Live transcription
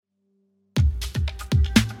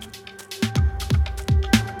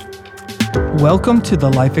Welcome to the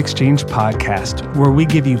Life Exchange Podcast, where we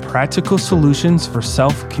give you practical solutions for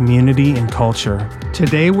self, community, and culture.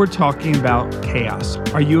 Today, we're talking about chaos.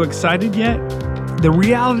 Are you excited yet? The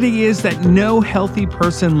reality is that no healthy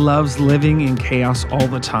person loves living in chaos all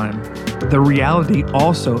the time. The reality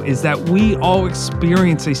also is that we all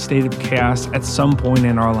experience a state of chaos at some point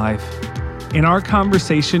in our life. In our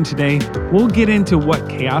conversation today, we'll get into what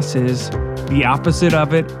chaos is, the opposite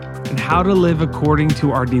of it, and how to live according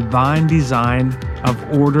to our divine design of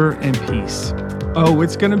order and peace. Oh,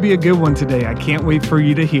 it's going to be a good one today. I can't wait for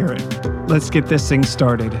you to hear it. Let's get this thing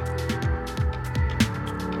started.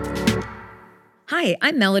 Hi,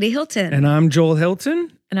 I'm Melody Hilton. And I'm Joel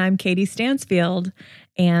Hilton. And I'm Katie Stansfield.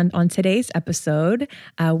 And on today's episode,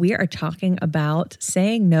 we are talking about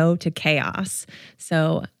saying no to chaos.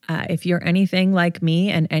 So if you're anything like me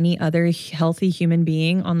and any other healthy human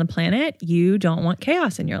being on the planet, you don't want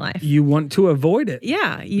chaos in your life. You want to avoid it.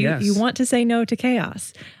 Yeah, you want to say no to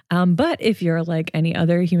chaos. But if you're like any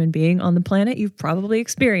other human being on the planet, you've probably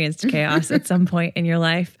experienced chaos at some point in your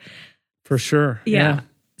life. For sure. Yeah.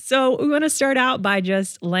 So we want to start out by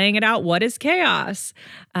just laying it out. What is chaos?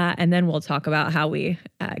 And then we'll talk about how we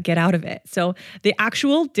get out of it. So the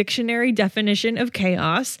actual dictionary definition of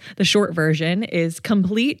chaos, the short version, is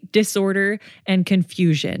complete disorder and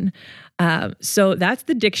confusion. So that's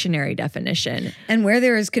the dictionary definition. And where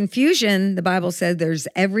there is confusion, the Bible says there's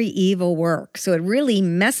every evil work. So it really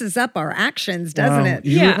messes up our actions, doesn't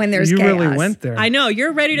it? When there's chaos. You really went there. I know.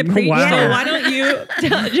 You're ready to preach. Wow. So why don't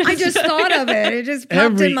you? I just thought of it. It just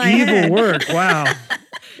popped in my head. Every evil work. Wow.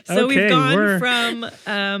 So we've gone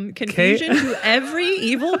from confusion to every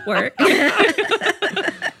evil work.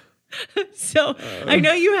 So I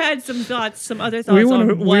know you had some other thoughts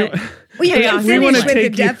on what we have to finish with the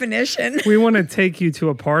definition. We want to take you to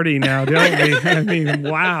a party now, don't we? I mean,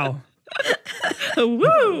 wow.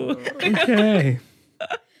 Woo. Okay.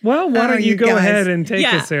 Well, why don't you go ahead and take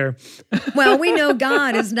us there? Well, we know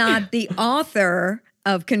God is not the author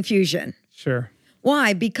of confusion. Sure.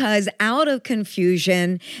 Why? Because out of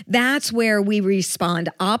confusion, that's where we respond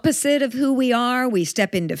opposite of who we are. We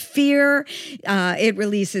step into fear. It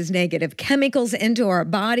releases negative chemicals into our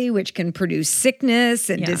body, which can produce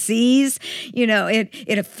sickness and disease. You know,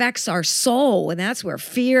 it affects our soul, and that's where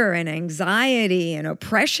fear and anxiety and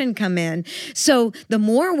oppression come in. So the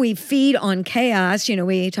more we feed on chaos, you know,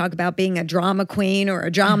 we talk about being a drama queen or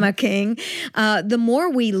a drama king, the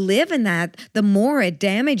more we live in that, the more it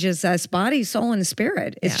damages us, body, soul, and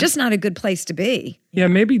spirit. It's just not a good place to be. Yeah,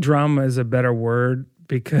 maybe drama is a better word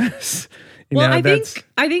because I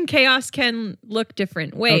think chaos can look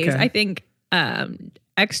different ways. Okay. I think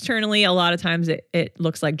externally, a lot of times it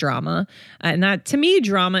looks like drama, and that to me,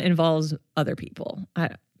 drama involves other people.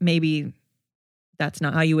 Maybe that's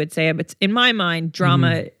not how you would say it, but in my mind,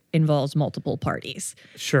 drama involves multiple parties.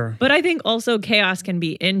 Sure. But I think also chaos can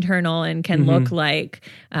be internal and can look like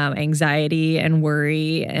anxiety and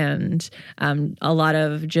worry and a lot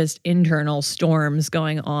of just internal storms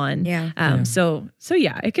going on. Yeah. So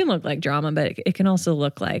it can look like drama, but it can also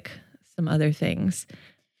look like some other things.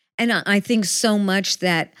 And I think so much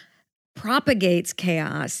that propagates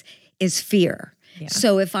chaos is fear. Yeah.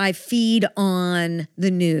 So if I feed on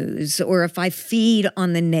the news or if I feed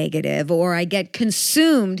on the negative or I get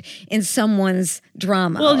consumed in someone's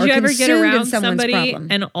drama. Well, did you ever get around somebody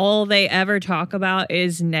and all they ever talk about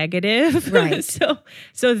is negative? Right.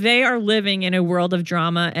 So they are living in a world of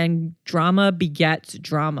drama and drama begets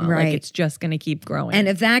drama. Right. Like it's just going to keep growing. And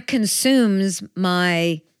if that consumes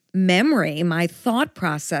my memory, my thought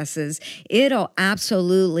processes, it'll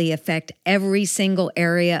absolutely affect every single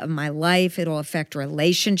area of my life. It'll affect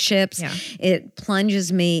relationships. Yeah. It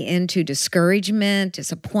plunges me into discouragement,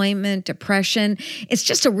 disappointment, depression. It's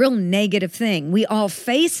just a real negative thing. We all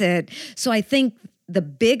face it. So I think the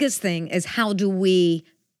biggest thing is how do we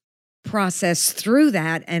process through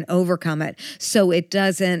that and overcome it so it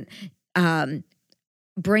doesn't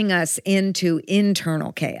bring us into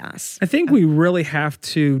internal chaos. I think we really have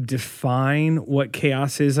to define what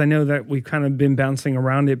chaos is. I know that we've kind of been bouncing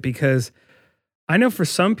around it because I know for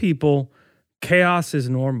some people, chaos is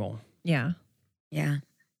normal. Yeah. Yeah.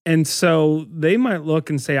 And so they might look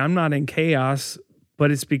and say, I'm not in chaos,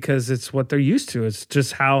 but it's because it's what they're used to. It's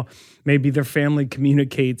just how maybe their family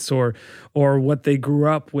communicates or what they grew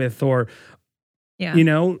up with or, you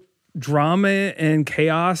know, drama and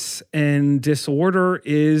chaos and disorder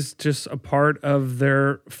is just a part of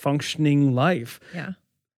their functioning life. Yeah.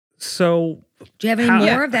 So do you have any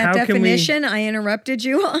more of that definition I interrupted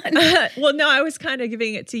you on? Well, no, I was kind of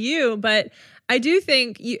giving it to you, but I do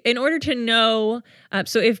think in order to know,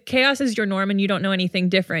 so if chaos is your norm and you don't know anything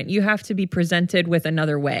different, you have to be presented with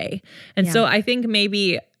another way. And so I think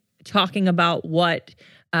maybe talking about what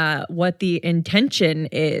the intention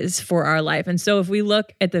is for our life. And so if we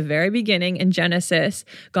look at the very beginning in Genesis,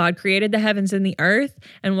 God created the heavens and the earth.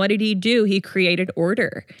 And what did he do? He created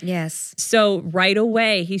order. Yes. So right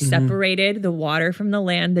away, he separated the water from the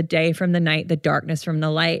land, the day from the night, the darkness from the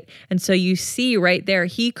light. And so you see right there,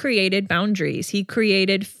 he created boundaries. He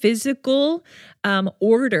created physical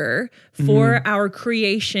order for our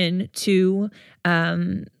creation to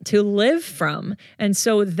live from. And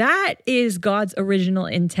so that is God's original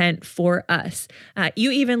intent for us. You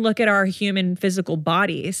even look at our human physical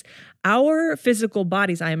bodies. Our physical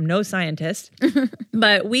bodies, I am no scientist,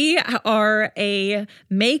 but we are a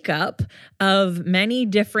makeup of many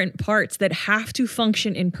different parts that have to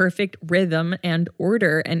function in perfect rhythm and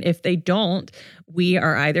order. And if they don't, we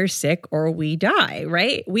are either sick or we die,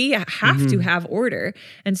 right? We have to have order.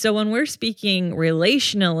 And so when we're speaking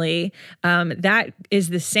relationally, that is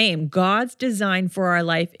the same. God's design for our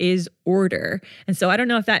life is order. And so I don't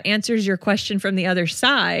know if that answers your question from the other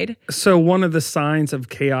side. So one of the signs of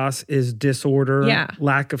chaos is disorder, Yeah.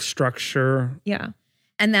 lack of structure. Yeah.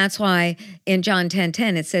 And that's why in John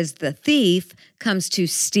 10:10, it says the thief comes to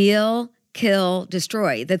steal, kill,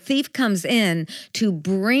 destroy. The thief comes in to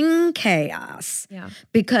bring chaos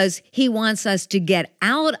because he wants us to get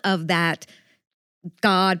out of that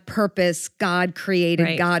God purpose, God created,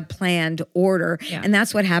 Right. God planned order. Yeah. And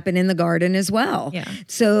that's what happened in the garden as well. Yeah.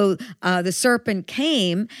 So the serpent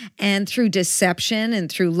came and through deception and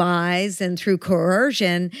through lies and through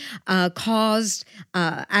coercion caused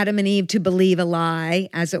Adam and Eve to believe a lie,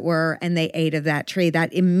 as it were, and they ate of that tree.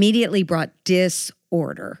 That immediately brought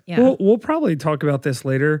disorder. Yeah. We'll probably talk about this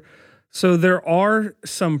later. So there are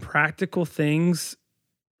some practical things,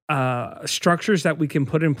 structures that we can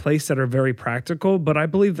put in place that are very practical, but I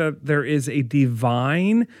believe that there is a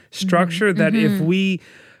divine structure that if we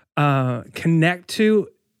connect to,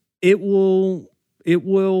 it will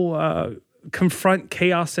confront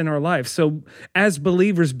chaos in our life. So as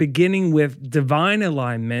believers, beginning with divine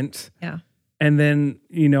alignment, Yeah. and then,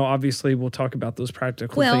 obviously we'll talk about those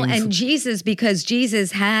practical things. Well, and Jesus, because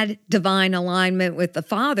Jesus had divine alignment with the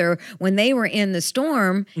Father, when they were in the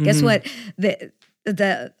storm, guess what?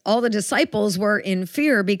 All the disciples were in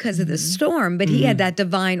fear because of the storm, but he had that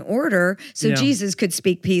divine order, so Jesus could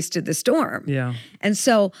speak peace to the storm. Yeah. And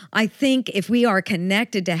so I think if we are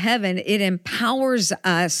connected to heaven, it empowers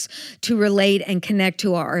us to relate and connect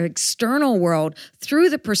to our external world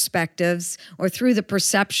through the perspectives or through the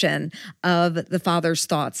perception of the Father's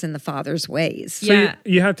thoughts and the Father's ways. So Yeah.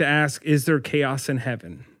 you have to ask, is there chaos in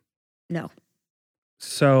heaven? No.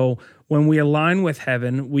 So when we align with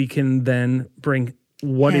heaven, we can then bring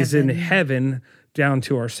what is in Heaven. heaven down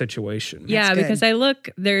to our situation. Yeah, good. because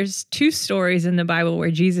there's two stories in the Bible where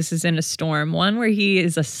Jesus is in a storm. One where he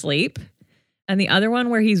is asleep, and the other one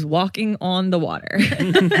where he's walking on the water.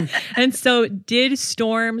 And so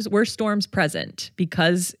were storms present?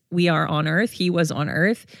 Because we are on earth, he was on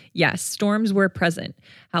earth. Yes, storms were present.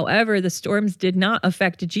 However, the storms did not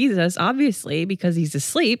affect Jesus, obviously, because he's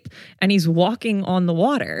asleep and he's walking on the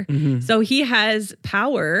water. So he has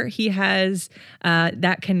power. He has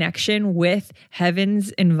that connection with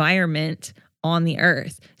heaven's environment on the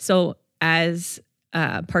earth. So as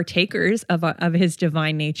partakers of his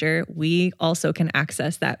divine nature, we also can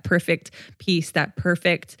access that perfect peace, that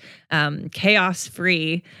perfect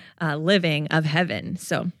chaos-free living of heaven.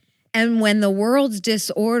 So, And when the world's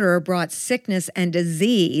disorder brought sickness and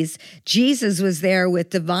disease, Jesus was there with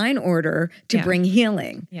divine order to bring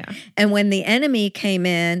healing. Yeah. And when the enemy came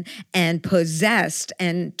in and possessed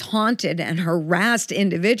and taunted and harassed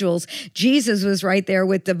individuals, Jesus was right there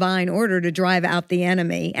with divine order to drive out the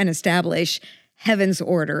enemy and establish heaven's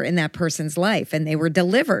order in that person's life, and they were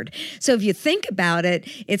delivered. So if you think about it,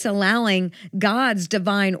 it's allowing God's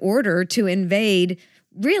divine order to invade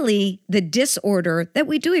really the disorder that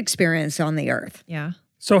we do experience on the earth. yeah.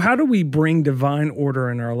 So how do we bring divine order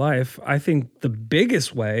in our life? I think the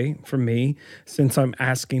biggest way for me, since I'm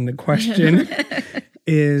asking the question,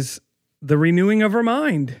 is the renewing of our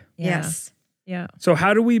mind. Yes. Yeah. So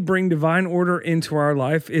how do we bring divine order into our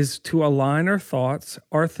life is to align our thoughts,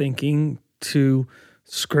 our thinking to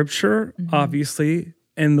Scripture, obviously,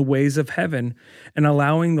 and the ways of heaven, and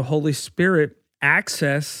allowing the Holy Spirit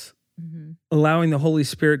access, allowing the Holy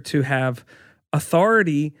Spirit to have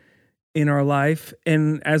authority in our life.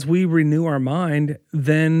 And as we renew our mind,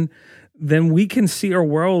 then we can see our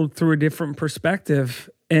world through a different perspective.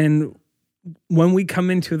 And when we come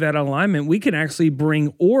into that alignment, we can actually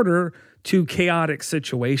bring order to chaotic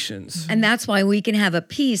situations. And that's why we can have a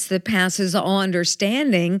peace that passes all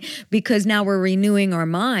understanding, because now we're renewing our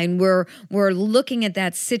mind. We're looking at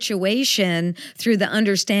that situation through the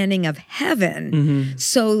understanding of heaven.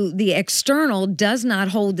 So the external does not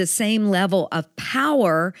hold the same level of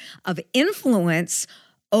power, of influence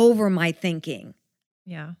over my thinking.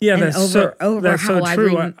 Yeah. Yeah, And that's over that's how so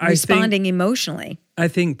true. I'm responding emotionally. I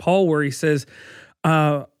think Paul, where he says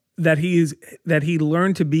that he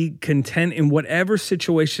learned to be content in whatever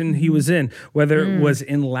situation he was in, whether it was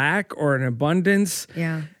in lack or in abundance.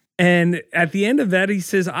 Yeah. And at the end of that, he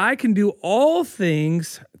says, I can do all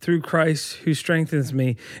things through Christ who strengthens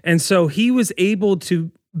me. And so he was able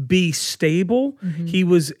to be stable. He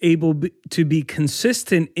was able to be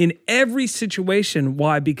consistent in every situation.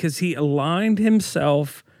 Why? Because he aligned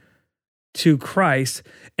himself to Christ,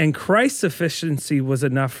 and Christ's sufficiency was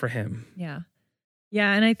enough for him. Yeah.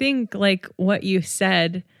 Yeah. And I think like what you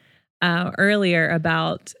said earlier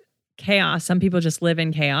about chaos, some people just live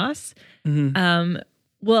in chaos.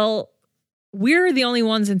 Well, we're the only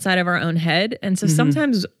ones inside of our own head. And so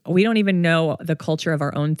sometimes we don't even know the culture of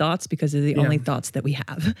our own thoughts because they're the only thoughts that we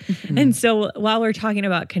have. And so while we're talking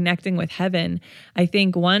about connecting with heaven, I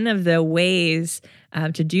think one of the ways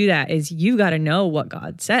to do that is you've got to know what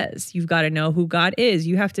God says. You've got to know who God is.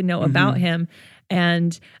 You have to know about him.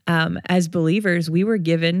 And as believers, we were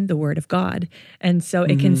given the word of God. And so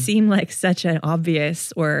it can seem like such an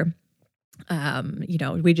obvious or,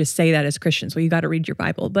 we just say that as Christians, well, you got to read your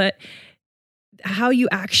Bible. But how you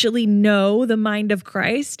actually know the mind of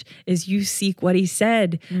Christ is you seek what he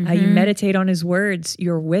said. You meditate on his words.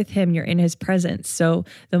 You're with him. You're in his presence. So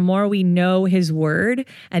the more we know his word,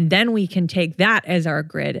 and then we can take that as our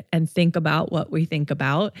grid and think about what we think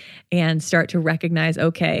about and start to recognize,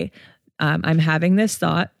 okay, I'm having this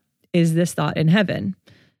thought. Is this thought in heaven?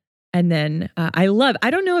 And then I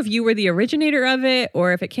don't know if you were the originator of it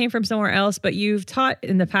or if it came from somewhere else, but you've taught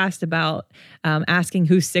in the past about asking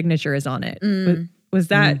whose signature is on it. Was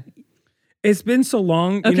that? It's been so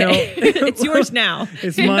long, Okay. It's yours now.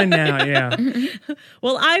 It's mine now, yeah.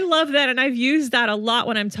 Well, I love that. And I've used that a lot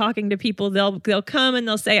when I'm talking to people. They'll come and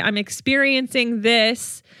they'll say, I'm experiencing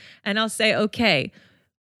this. And I'll say, okay,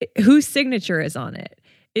 whose signature is on it?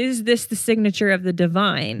 Is this the signature of the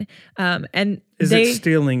divine? And is it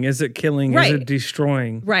stealing? Is it killing? Right. Is it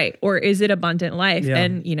destroying? Right. Or is it abundant life? Yeah.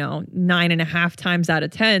 And, 9.5 times out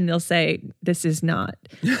of 10, they'll say, this is not,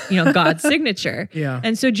 God's signature. Yeah.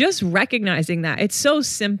 And so just recognizing that, it's so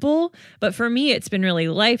simple, but for me, it's been really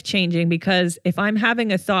life-changing because if I'm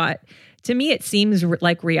having a thought, to me, it seems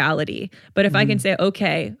like reality. But if I can say,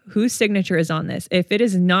 okay, whose signature is on this? If it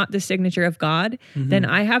is not the signature of God, then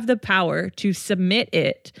I have the power to submit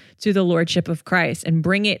it to the lordship of Christ and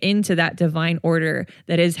bring it into that divine order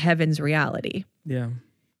that is heaven's reality. Yeah.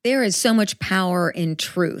 There is so much power in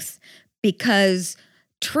truth because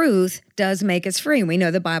truth does make us free. We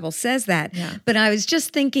know the Bible says that. Yeah. But I was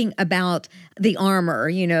just thinking about the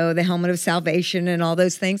armor, the helmet of salvation and all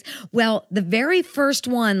those things. Well, the very first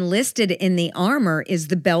one listed in the armor is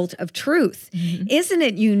the belt of truth. Isn't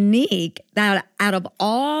it unique that out of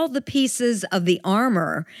all the pieces of the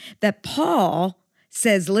armor that Paul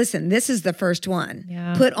says, listen, this is the first one.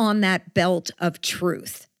 Yeah. Put on that belt of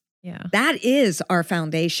truth. Yeah. That is our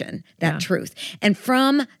foundation, that truth. And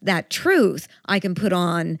from that truth, I can put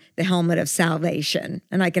on the helmet of salvation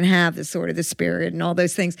and I can have the sword of the Spirit and all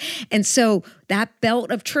those things. And so that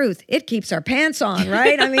belt of truth, it keeps our pants on,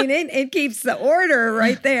 right? I mean, it keeps the order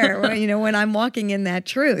right there, when I'm walking in that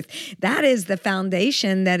truth. That is the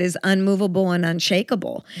foundation that is unmovable and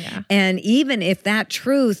unshakable. Yeah. And even if that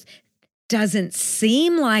truth doesn't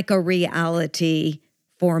seem like a reality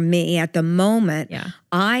for me at the moment,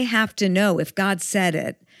 I have to know if God said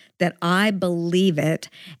it, that I believe it,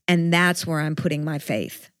 and that's where I'm putting my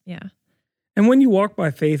faith. Yeah. And when you walk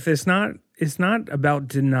by faith, it's not about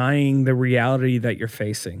denying the reality that you're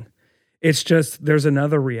facing. It's just there's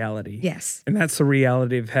another reality. Yes. And that's the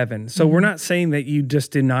reality of heaven. So we're not saying that you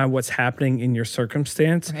just deny what's happening in your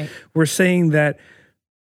circumstance. Right. We're saying that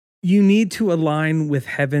you need to align with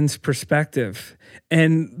heaven's perspective.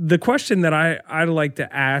 And the question that I like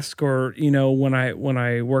to ask, or when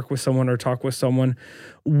I work with someone or talk with someone,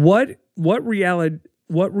 what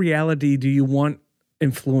reality do you want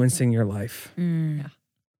influencing your life? Yeah.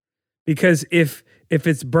 Because if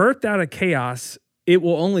it's birthed out of chaos, it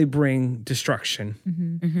will only bring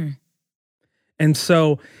destruction. And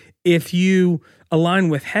so if you align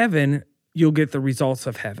with heaven, you'll get the results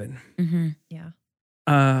of heaven. Yeah.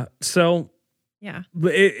 Yeah.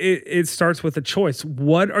 It starts with a choice.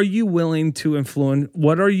 What are you willing to influence?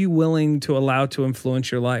 What are you willing to allow to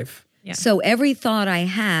influence your life? Yeah. So every thought I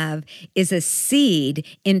have is a seed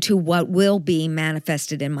into what will be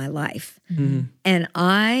manifested in my life. And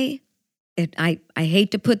I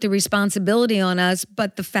hate to put the responsibility on us,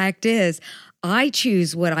 but the fact is, I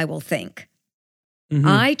choose what I will think.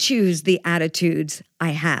 I choose the attitudes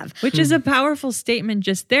I have. Which is a powerful statement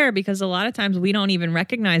just there, because a lot of times we don't even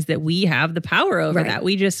recognize that we have the power over that.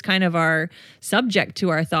 We just kind of are subject to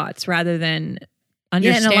our thoughts rather than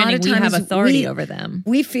understanding we have authority over them.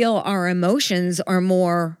 We feel our emotions are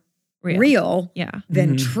more real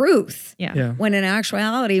than truth. When in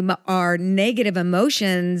actuality, our negative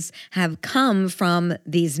emotions have come from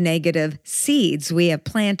these negative seeds we have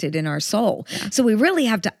planted in our soul. So we really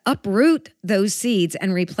have to uproot those seeds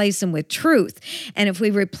and replace them with truth. And if we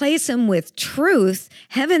replace them with truth,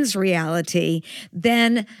 heaven's reality,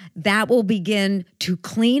 then that will begin to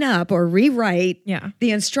clean up or rewrite the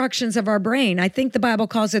instructions of our brain. I think the Bible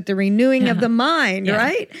calls it the renewing of the mind,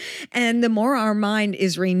 right? And the more our mind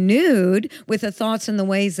is renewed with the thoughts and the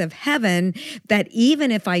ways of heaven, that even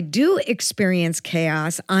if I do experience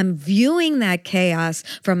chaos, I'm viewing that chaos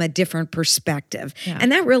from a different perspective.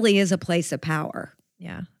 And that really is a place of power.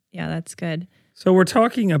 Yeah, that's good. So we're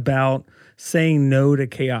talking about saying no to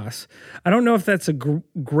chaos. I don't know if that's a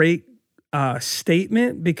great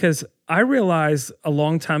statement, because I realized a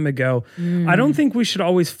long time ago, I don't think we should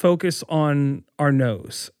always focus on our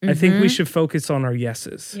no's. I think we should focus on our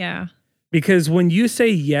yeses. Yeah. Because when you say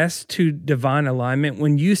yes to divine alignment,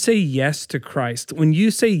 when you say yes to Christ, when you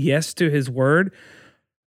say yes to his word,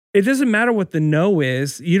 it doesn't matter what the no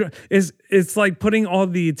is. It's like putting all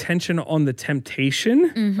the attention on the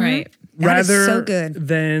temptation. Right. Rather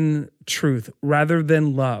than truth, rather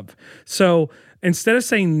than love. So instead of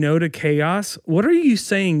saying no to chaos, what are you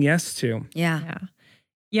saying yes to? Yeah.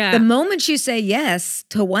 Yeah. The moment you say yes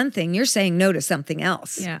to one thing, you're saying no to something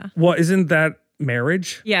else. Yeah. Well, isn't that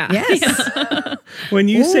marriage? Yeah. Yes. When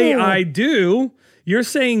you say I do, you're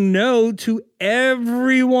saying no to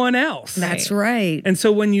everyone else. That's right. And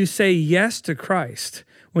so when you say yes to Christ,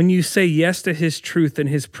 when you say yes to his truth and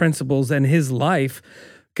his principles and his life,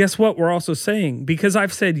 guess what we're also saying? Because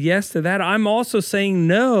I've said yes to that, I'm also saying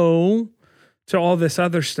no to all this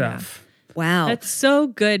other stuff. Wow. That's so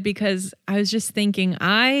good, because I was just thinking,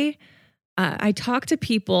 I talk to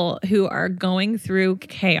people who are going through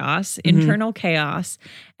chaos, internal chaos,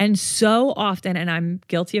 and so often, and I'm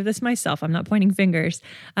guilty of this myself, I'm not pointing fingers,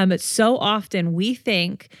 but so often we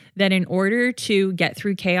think that in order to get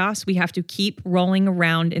through chaos, we have to keep rolling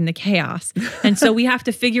around in the chaos. And so we have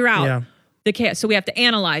to figure out the chaos. So we have to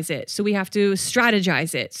analyze it. So we have to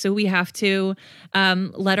strategize it. So we have to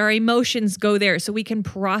let our emotions go there so we can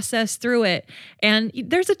process through it. And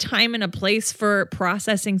there's a time and a place for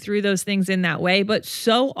processing through those things in that way. But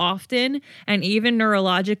so often, and even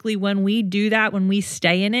neurologically, when we do that, when we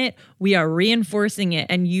stay in it, we are reinforcing it.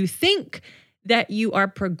 And you think that you are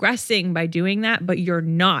progressing by doing that, but you're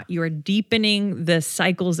not. You're deepening the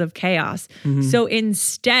cycles of chaos. So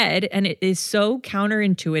instead, and it is so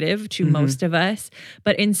counterintuitive to most of us,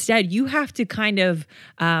 but instead you have to kind of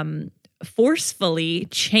forcefully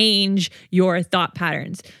change your thought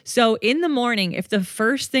patterns. So in the morning, if the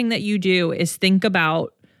first thing that you do is think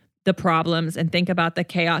about the problems and think about the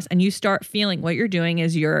chaos, and you start feeling, what you're doing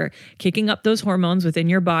is you're kicking up those hormones within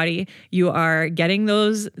your body. You are getting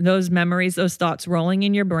those memories, those thoughts rolling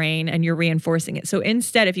in your brain, and you're reinforcing it. So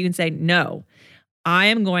instead, if you can say, no, I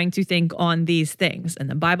am going to think on these things. And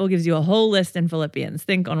the Bible gives you a whole list in Philippians.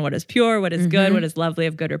 Think on what is pure, what is good, what is lovely,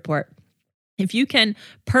 of good report. If you can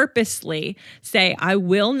purposely say, I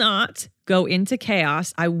will not go into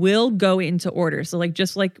chaos, I will go into order. So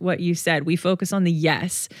just like what you said, we focus on the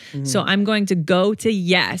yes. So I'm going to go to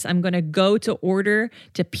yes. I'm going to go to order,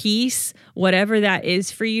 to peace, whatever that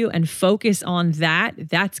is for you, and focus on that.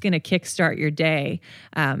 That's going to kickstart your day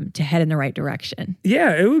to head in the right direction.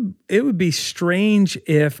 Yeah, it would be strange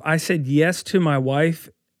if I said yes to my wife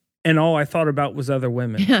and all I thought about was other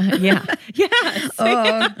women. Yeah.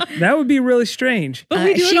 That would be really strange. But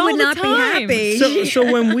we do she it all would the not time. be happy.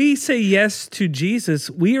 So when we say yes to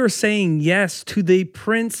Jesus, we are saying yes to the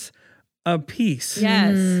Prince of Peace.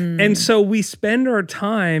 Yes. And so we spend our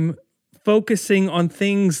time focusing on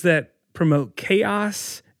things that promote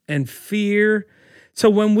chaos and fear. So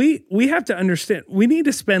when we have to understand, we need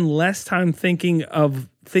to spend less time thinking of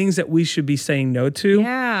things that we should be saying no to.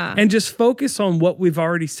 Yeah. And just focus on what we've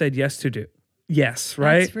already said yes to do. Yes,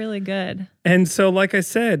 right? That's really good. And so, like I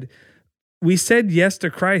said, we said yes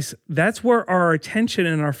to Christ. That's where our attention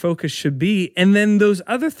and our focus should be. And then those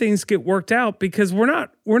other things get worked out because we're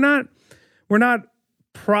not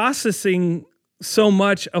processing so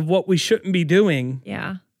much of what we shouldn't be doing.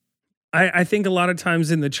 Yeah. I think a lot of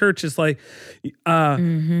times in the church, it's like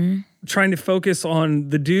trying to focus on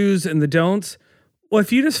the do's and the don'ts. Well,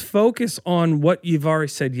 if you just focus on what you've already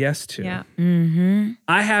said yes to,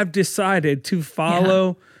 I have decided to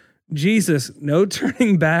follow Jesus. No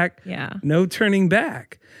turning back. Yeah. No turning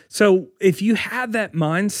back. So if you have that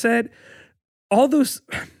mindset, all those,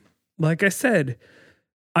 like I said,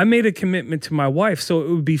 I made a commitment to my wife, so it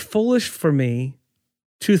would be foolish for me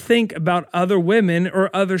to think about other women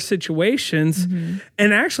or other situations.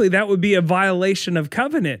 And actually, that would be a violation of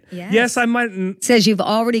covenant. Yes, I might. It says you've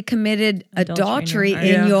already committed adultery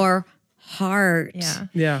in your heart.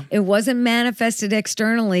 Yeah. It wasn't manifested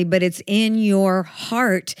externally, but it's in your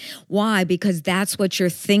heart. Why? Because that's what you're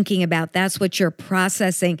thinking about. That's what you're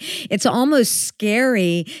processing. It's almost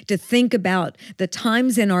scary to think about the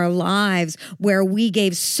times in our lives where we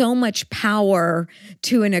gave so much power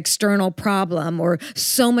to an external problem, or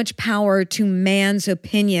so much power to man's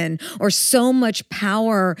opinion, or so much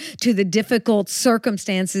power to the difficult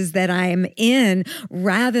circumstances that I am in,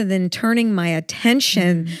 rather than turning my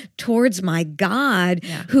attention towards my God,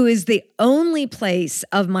 who is the only place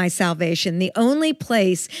of my salvation, the only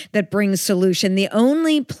place that brings solution, the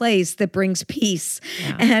only place that brings peace.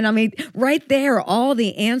 And I mean, right there, all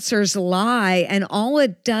the answers lie. And all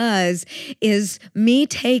it does is me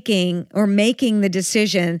taking or making the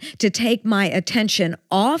decision to take my attention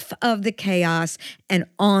off of the chaos and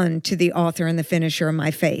on to the author and the finisher of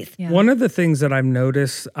my faith. One of the things that I've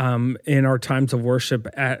noticed in our times of worship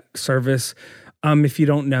at service, if you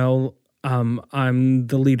don't know, I'm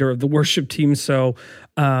the leader of the worship team, so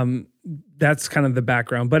that's kind of the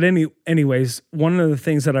background. But anyways, one of the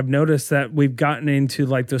things that I've noticed that we've gotten into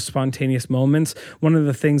like those spontaneous moments, one of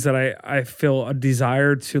the things that I feel a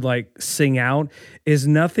desire to like sing out is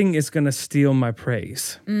nothing is going to steal my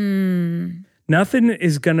praise. Nothing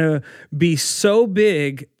is going to be so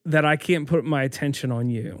big that I can't put my attention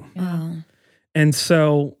on you. And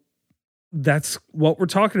so that's what we're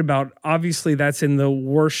talking about. Obviously, that's in the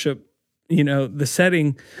worship, the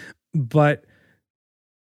setting, but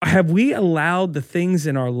have we allowed the things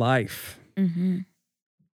in our life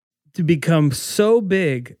to become so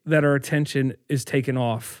big that our attention is taken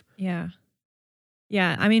off? Yeah.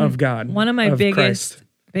 I mean, of God, one of my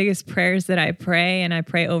biggest prayers that I pray, and I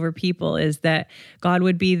pray over people, is that God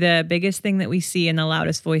would be the biggest thing that we see and the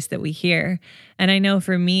loudest voice that we hear. And I know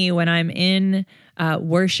for me, when I'm in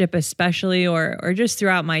worship especially, or just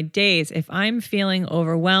throughout my days, if I'm feeling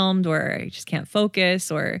overwhelmed or I just can't focus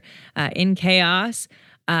or in chaos,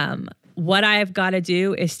 what I've got to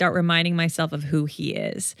do is start reminding myself of who he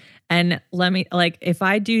is. And if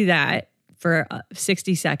I do that for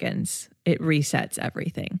 60 seconds, it resets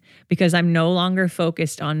everything, because I'm no longer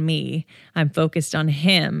focused on me. I'm focused on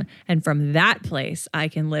him. And from that place, I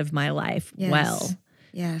can live my life well.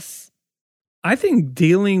 Yes. I think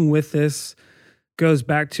dealing with this goes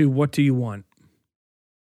back to, what do you want?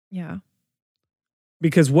 Yeah.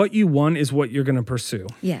 Because what you want is what you're going to pursue.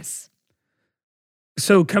 Yes.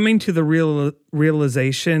 So coming to the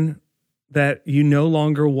realization that you no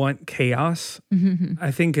longer want chaos,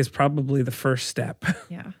 I think is probably the first step.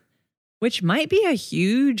 Yeah. Which might be a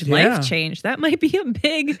huge life change. That might be a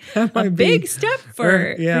big step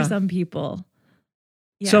for some people.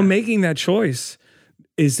 Yeah. So making that choice,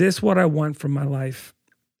 is this what I want from my life?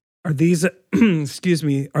 Are these, are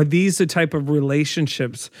these the type of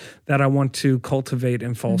relationships that I want to cultivate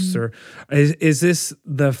and foster? Is this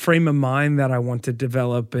the frame of mind that I want to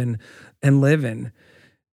develop and live in?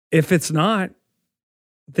 If it's not,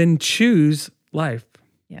 then choose life.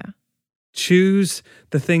 Yeah. Choose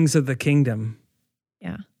the things of the kingdom.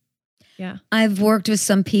 Yeah. I've worked with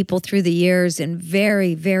some people through the years in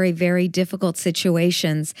very, very, very difficult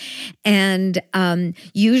situations. And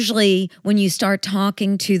usually when you start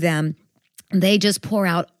talking to them, they just pour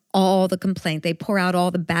out all the complaint. They pour out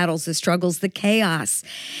all the battles, the struggles, the chaos.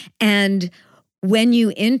 And when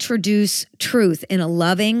you introduce truth in a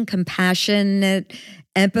loving, compassionate,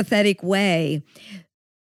 empathetic way,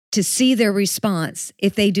 to see their response,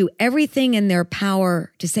 if they do everything in their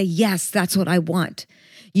power to say, yes, that's what I want,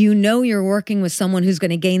 you're working with someone who's going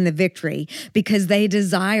to gain the victory, because they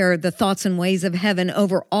desire the thoughts and ways of heaven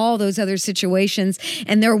over all those other situations.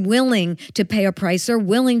 And they're willing to pay a price. They're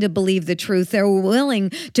willing to believe the truth. They're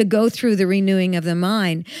willing to go through the renewing of the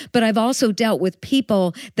mind. But I've also dealt with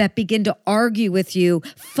people that begin to argue with you,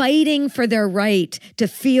 fighting for their right to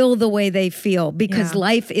feel the way they feel, because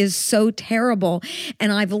life is so terrible.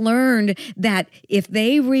 And I've learned that if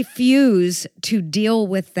they refuse to deal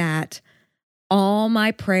with that, all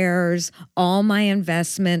my prayers, all my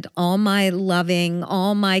investment, all my loving,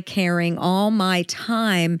 all my caring, all my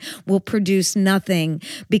time will produce nothing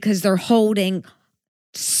because they're holding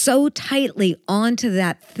so tightly onto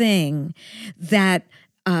that thing that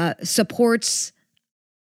supports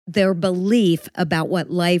their belief about what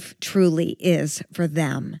life truly is for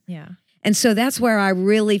them. Yeah. And so that's where I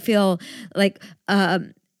really feel like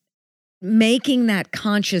making that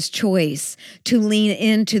conscious choice to lean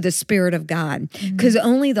into the Spirit of God, because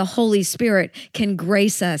only the Holy Spirit can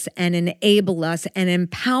grace us and enable us and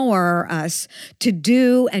empower us to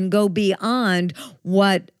do and go beyond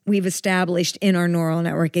what we've established in our neural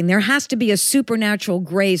networking. There has to be a supernatural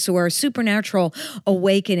grace or a supernatural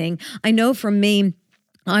awakening. I know for me,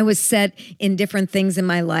 I was set in different things in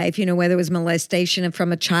my life, whether it was molestation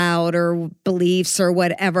from a child or beliefs or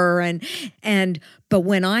whatever. But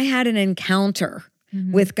when I had an encounter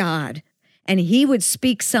with God and he would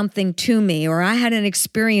speak something to me, or I had an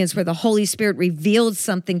experience where the Holy Spirit revealed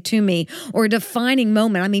something to me, or a defining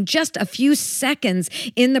moment, just a few seconds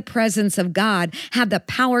in the presence of God had the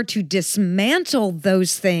power to dismantle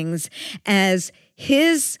those things as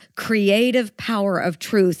his creative power of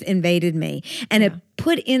truth invaded me. And it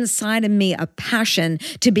put inside of me a passion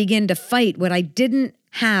to begin to fight what I didn't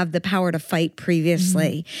have the power to fight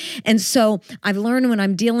previously. And so I've learned when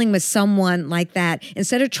I'm dealing with someone like that,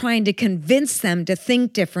 instead of trying to convince them to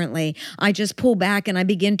think differently, I just pull back and I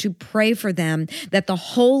begin to pray for them that the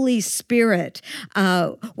Holy Spirit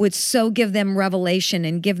would so give them revelation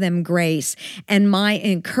and give them grace. And my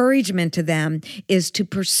encouragement to them is to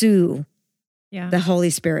pursue the Holy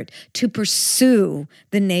Spirit, to pursue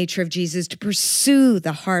the nature of Jesus, to pursue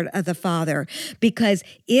the heart of the Father. Because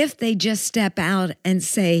if they just step out and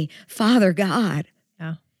say, Father God,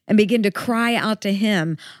 and begin to cry out to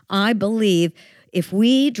him, I believe if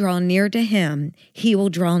we draw near to him, he will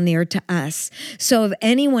draw near to us. So if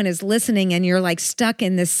anyone is listening and you're like stuck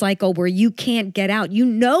in this cycle where you can't get out, you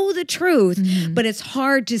know the truth, but it's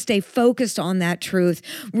hard to stay focused on that truth.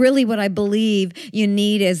 Really what I believe you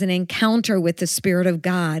need is an encounter with the Spirit of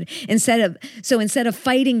God. Instead of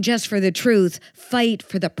fighting just for the truth, fight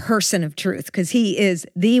for the person of truth, because he is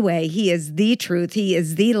the way, he is the truth, he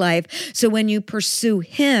is the life. So when you pursue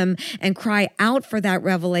him and cry out for that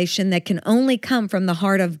revelation that can only come from the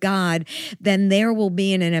heart of God, then there will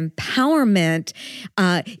be an empowerment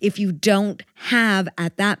if you don't have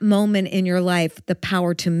at that moment in your life the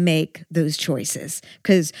power to make those choices,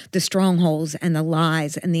 because the strongholds and the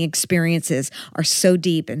lies and the experiences are so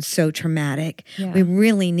deep and so traumatic. We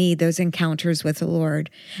really need those encounters with the Lord.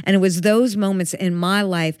 And it was those moments in my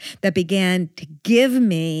life that began to give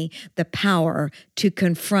me the power to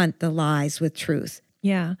confront the lies with truth.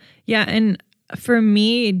 Yeah. And for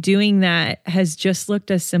me, doing that has just looked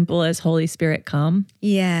as simple as Holy Spirit, come.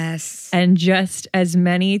 Yes. And just as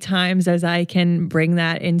many times as I can bring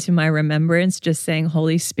that into my remembrance, just saying,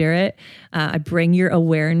 Holy Spirit, I bring your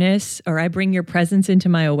awareness, or I bring your presence into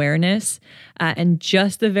my awareness. And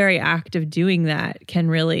just the very act of doing that can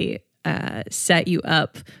really set you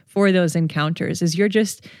up for those encounters, as you're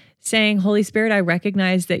just saying, Holy Spirit, I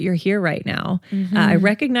recognize that you're here right now. I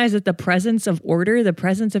recognize that the presence of order, the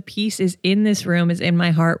presence of peace is in this room, is in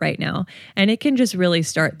my heart right now. And it can just really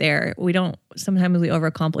start there. Sometimes we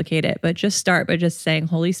overcomplicate it, but just start by just saying,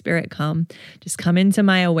 Holy Spirit, come, just come into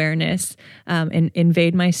my awareness and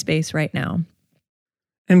invade my space right now.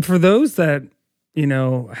 And for those that,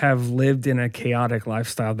 have lived in a chaotic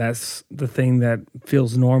lifestyle, that's the thing that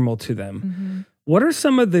feels normal to them. What are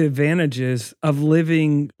some of the advantages of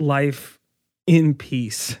living life in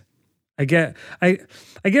peace? I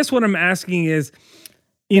guess what I'm asking is,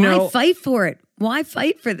 why fight for it? Why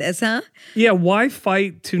fight for this, huh? Yeah, why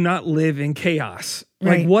fight to not live in chaos?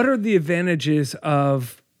 Right. Like, what are the advantages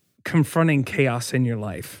of confronting chaos in your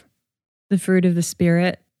life? The fruit of the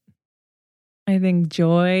Spirit. I think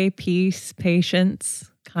joy, peace, patience,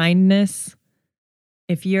 kindness.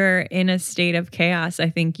 If you're in a state of chaos, I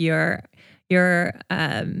think you're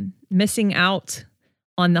missing out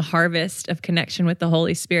on the harvest of connection with the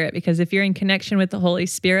Holy Spirit. Because if you're in connection with the Holy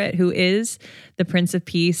Spirit, who is the Prince of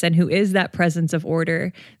Peace and who is that presence of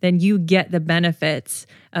order, then you get the benefits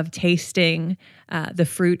of tasting the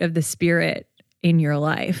fruit of the Spirit in your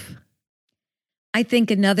life. I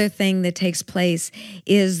think another thing that takes place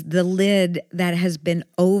is the lid that has been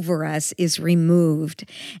over us is removed.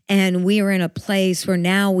 And we are in a place where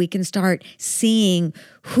now we can start seeing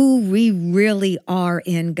who we really are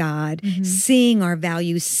in God, seeing our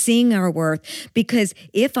value, seeing our worth. Because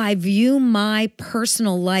if I view my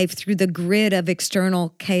personal life through the grid of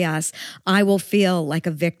external chaos, I will feel like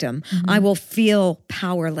a victim. I will feel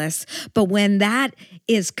powerless. But when that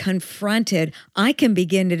is confronted, I can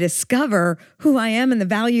begin to discover who I am and the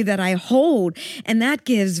value that I hold. And that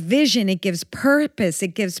gives vision, it gives purpose,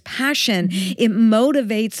 it gives passion. It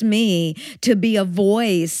motivates me to be a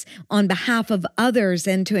voice on behalf of others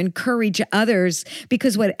and to encourage others,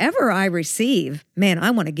 because whatever I receive, man,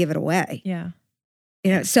 I want to give it away. Yeah.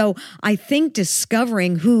 You know, so I think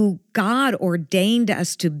discovering who God ordained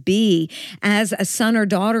us to be as a son or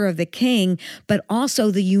daughter of the King, but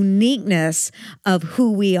also the uniqueness of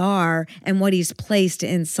who we are and what He's placed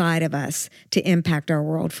inside of us to impact our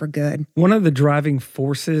world for good. One of the driving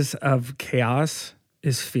forces of chaos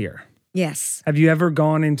is fear. Yes. Have you ever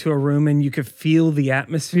gone into a room and you could feel the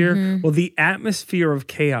atmosphere? Well, the atmosphere of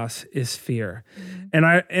chaos is fear. And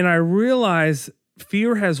I realize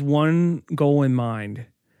fear has one goal in mind,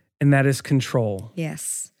 and that is control.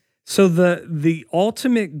 Yes. So the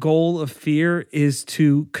ultimate goal of fear is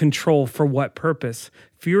to control. For what purpose?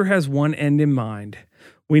 Fear has one end in mind.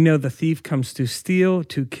 We know the thief comes to steal,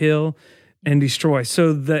 to kill, and destroy.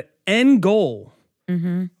 So the end goal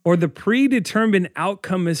or the predetermined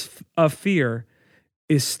outcome of fear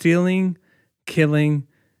is stealing, killing,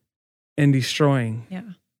 and destroying. Yeah.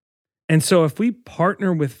 And so if we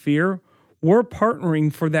partner with fear, we're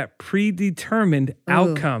partnering for that predetermined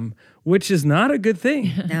outcome, which is not a good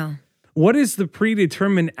thing. No. What is the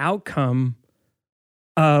predetermined outcome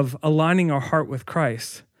of aligning our heart with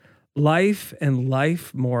Christ? Life and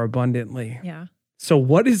life more abundantly. Yeah. So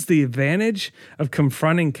what is the advantage of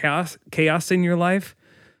confronting chaos in your life?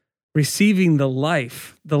 Receiving the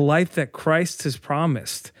life that Christ has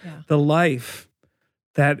promised, the life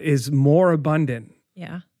that is more abundant,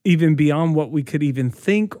 even beyond what we could even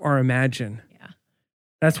think or imagine. Yeah.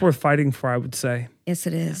 That's worth fighting for, I would say. Yes,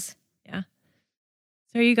 it is. Yeah.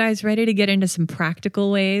 So are you guys ready to get into some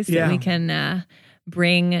practical ways that we can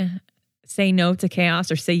say no to chaos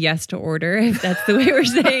or say yes to order, if that's the way we're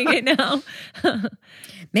saying it now?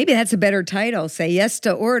 Maybe that's a better title. Say yes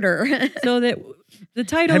to order. So that the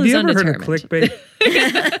title Have is you ever heard undetermined. of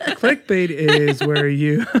clickbait? Clickbait is where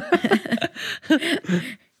you...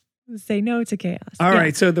 Say no to chaos. All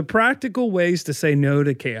right. So the practical ways to say no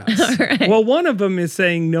to chaos. All right. Well, one of them is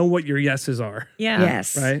saying know what your yeses are. Yeah.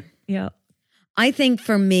 Yes. Right? Yeah. I think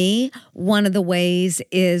for me, one of the ways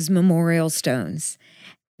is memorial stones.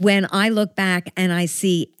 When I look back and I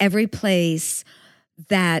see every place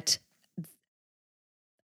that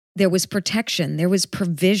there was protection, there was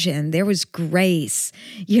provision, there was grace.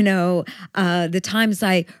 You know, the times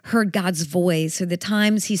I heard God's voice, or the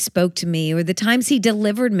times He spoke to me, or the times He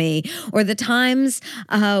delivered me, or the times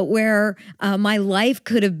where my life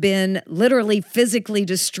could have been literally physically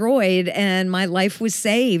destroyed and my life was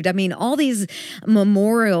saved. I mean, all these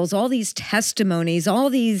memorials, all these testimonies, all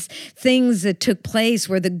these things that took place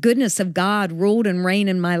where the goodness of God ruled and reigned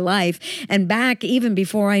in my life. And back even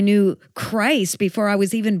before I knew Christ, before I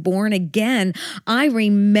was even born again, I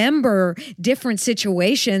remember different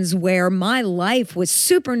situations where my life was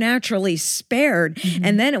supernaturally spared.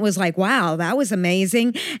 And then it was like, wow, that was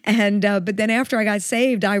amazing. And but then after I got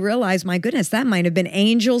saved, I realized, my goodness, that might have been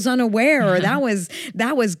angels unaware, or that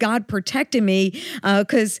was God protecting me,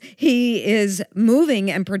 because He is moving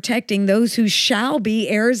and protecting those who shall be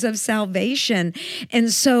heirs of salvation.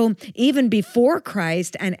 And so even before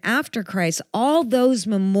Christ and after Christ, all those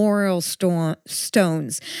memorial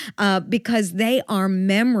stones, because they are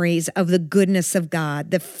memories of the goodness of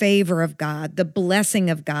God, the favor of God, the blessing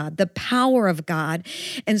of God, the power of God.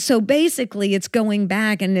 And so basically it's going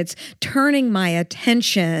back and it's turning my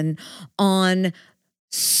attention on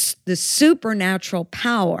the supernatural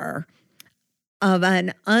power of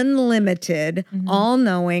an unlimited,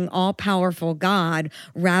 all-knowing, all-powerful God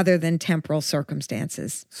rather than temporal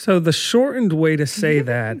circumstances. So the shortened way to say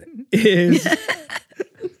that is...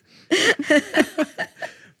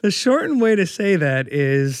 The shortened way to say that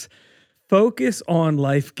is focus on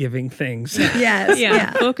life-giving things. Yes.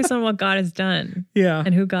 Yeah. Focus on what God has done. Yeah.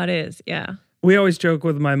 And who God is. Yeah. We always joke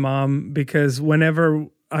with my mom because whenever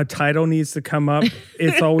a title needs to come up,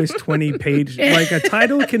 it's always 20 pages. Like a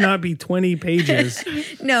title cannot be 20 pages.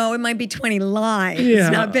 No, it might be 20 lines,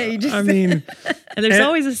 not pages. I mean... And there's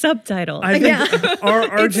always a subtitle. I think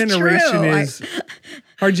our It's generation true. is...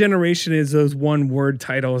 Our generation is those one-word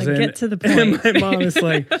titles. Like, and get to the And point. my mom is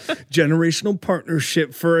like, generational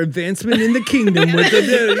partnership for advancement in the kingdom with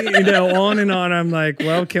the, on and on. I'm like,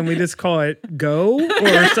 well, can we just call it go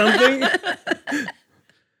or something?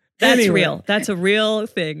 That's Anyway. real. That's a real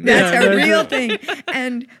thing. That's Yeah, a that's real it.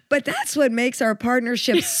 thing. But that's what makes our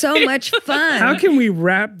partnership so much fun. How can we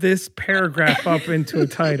wrap this paragraph up into a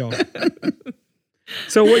title?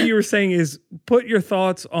 So what you were saying is put your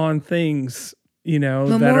thoughts on things,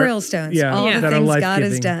 Memorial stones. Yeah, all the that are things God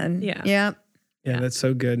has life-giving. done. Yeah. Yeah. Yeah, that's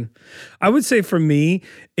so good. I would say for me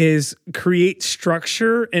is create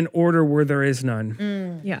structure and order where there is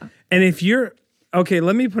none. Yeah. And if you're, okay,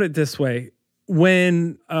 let me put it this way.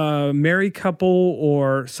 When a married couple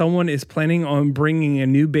or someone is planning on bringing a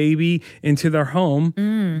new baby into their home,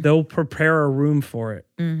 they'll prepare a room for it.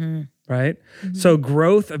 Right? So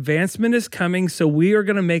growth, advancement is coming. So we are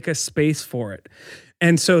going to make a space for it.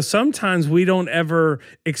 And so sometimes we don't ever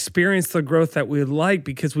experience the growth that we would like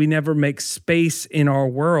because we never make space in our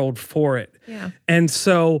world for it. Yeah. And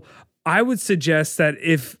so I would suggest that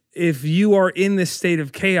if you are in this state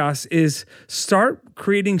of chaos, is start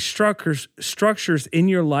creating structures in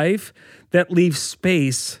your life that leave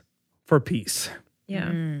space for peace,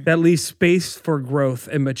 Yeah. that leave space for growth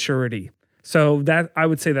and maturity. So that I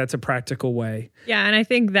would say that's a practical way. Yeah, and I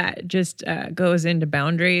think that just goes into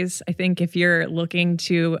boundaries. I think if you're looking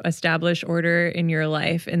to establish order in your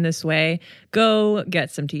life in this way, go get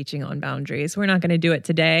some teaching on boundaries. We're not going to do it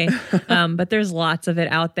today, but there's lots of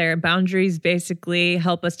it out there. Boundaries basically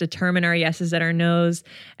help us determine our yeses and our nos,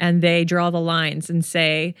 and they draw the lines and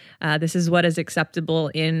say, this is what is acceptable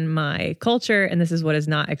in my culture, and this is what is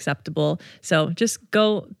not acceptable. So just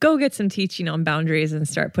go get some teaching on boundaries and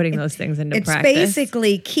start putting those things into It's practice.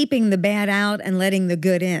 basically keeping the bad out and letting the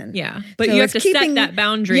good in. Yeah. But So you have it's to set keeping- that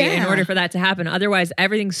boundary in Yeah. order for that to happen. Otherwise,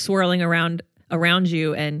 everything's swirling around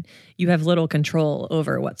you and you have little control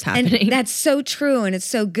over what's happening. And that's so true. And it's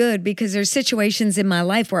so good because there's situations in my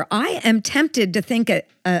life where I am tempted to think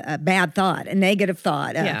a bad thought, a negative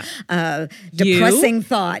thought, a depressing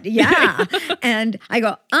thought. Yeah. And I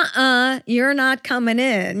go, you're not coming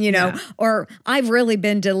in, Yeah. or I've really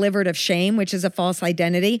been delivered of shame, which is a false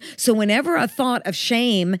identity. So whenever a thought of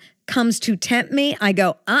shame comes to tempt me, I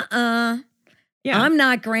go, Yeah. I'm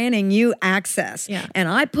not granting you access. Yeah. And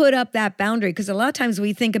I put up that boundary because a lot of times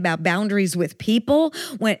we think about boundaries with people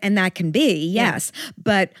and that can be, yes.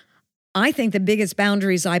 But I think the biggest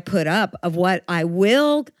boundaries I put up of what I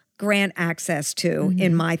will grant access to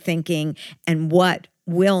in my thinking and what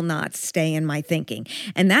will not stay in my thinking.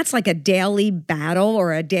 And that's like a daily battle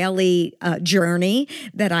or a daily journey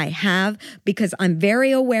that I have because I'm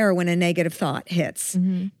very aware when a negative thought hits.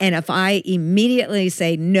 And if I immediately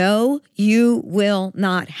say, no, you will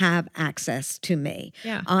not have access to me.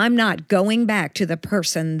 Yeah. I'm not going back to the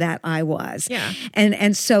person that I was. Yeah.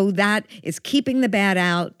 And so that is keeping the bad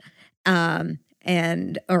out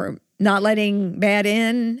or not letting bad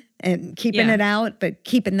in and keeping Yeah. it out, but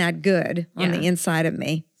keeping that good on Yeah. the inside of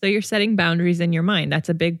me. So you're setting boundaries in your mind. That's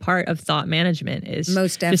a big part of thought management is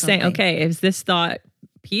Most just saying, definitely. okay, is this thought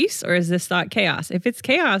peace or is this thought chaos? If it's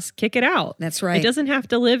chaos, kick it out. That's right. It doesn't have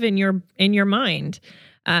to live in your mind.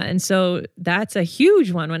 And so that's a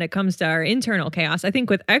huge one when it comes to our internal chaos. I think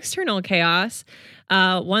with external chaos,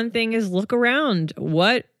 one thing is look around.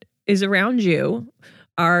 What is around you?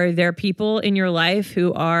 Are there people in your life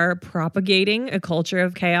who are propagating a culture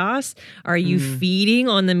of chaos? Are you feeding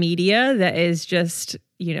on the media that is just,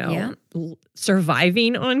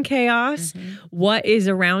 surviving on chaos? What is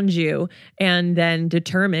around you? And then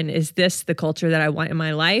determine, is this the culture that I want in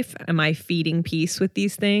my life? Am I feeding peace with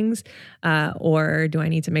these things? Or do I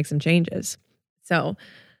need to make some changes? So,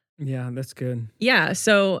 Yeah, that's good. yeah.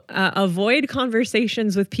 So avoid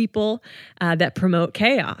conversations with people that promote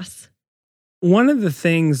chaos. One of the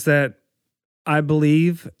things that I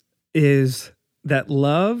believe is that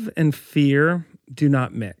love and fear do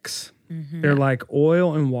not mix. They're like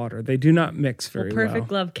oil and water. They do not mix very well.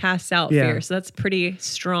 Perfect love casts out Yeah. fear. So that's pretty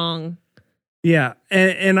strong. Yeah,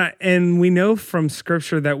 and we know from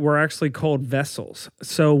scripture that we're actually called vessels.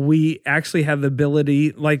 So we actually have the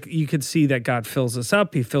ability, like you could see that God fills us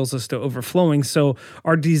up. He fills us to overflowing. So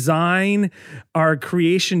our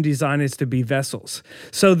creation design is to be vessels.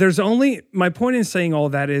 So my point in saying all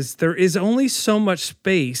that is there is only so much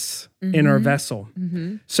space in our vessel.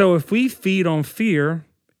 So if we feed on fear,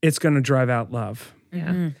 it's going to drive out love.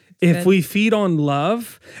 Yeah. If we feed on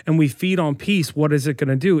love and we feed on peace, what is it going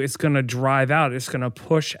to do? It's going to drive out. It's going to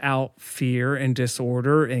push out fear and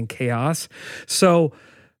disorder and chaos. So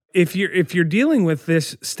if you're dealing with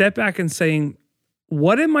this, step back and saying,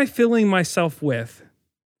 what am I filling myself with?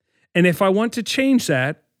 And if I want to change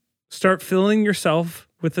that, start filling yourself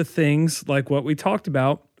with the things like what we talked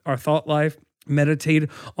about, our thought life, meditate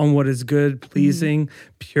on what is good, pleasing,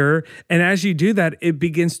 pure. And as you do that, it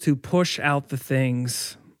begins to push out the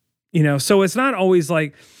things, so it's not always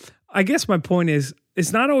like, I guess my point is,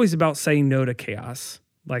 it's not always about saying no to chaos.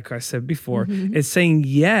 Like I said before, it's saying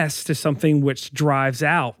yes to something which drives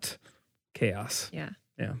out chaos. Yeah.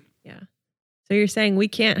 Yeah. Yeah. So you're saying we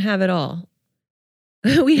can't have it all.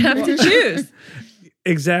 We have to choose.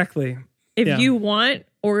 Exactly. If you want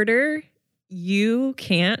order, you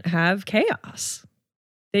can't have chaos.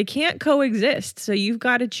 They can't coexist. So you've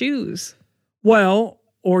got to choose. Well,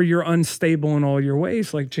 or you're unstable in all your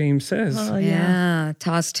ways, like James says. Oh, yeah.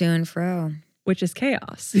 Tossed to and fro. Which is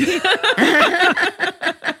chaos. Yeah.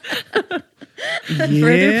 Further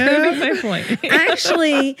proving my point.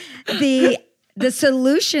 Actually, the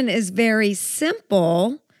solution is very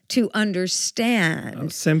simple to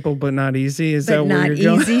understand. Simple but not easy. Is but that where not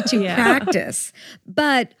you're going? easy to practice.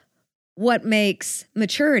 But what makes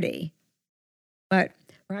maturity? But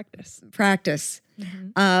Practice.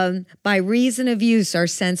 By reason of use, our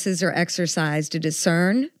senses are exercised to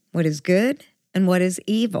discern what is good and what is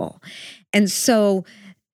evil. And so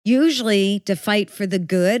usually to fight for the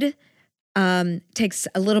good takes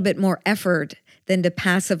a little bit more effort than to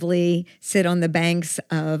passively sit on the banks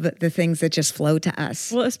of the things that just flow to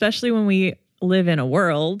us. Well, especially when we live in a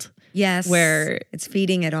world where it's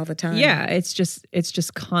feeding it all the time. Yeah, it's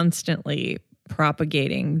just constantly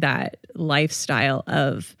propagating that lifestyle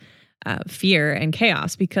of fear and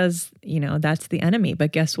chaos because, that's the enemy.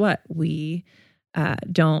 But guess what? We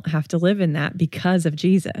don't have to live in that because of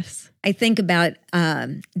Jesus. I think about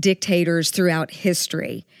dictators throughout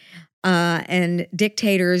history. And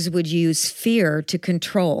dictators would use fear to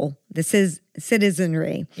control the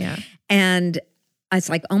citizenry. Yeah. And it's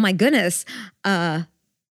like, oh my goodness,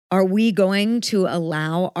 are we going to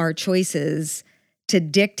allow our choices to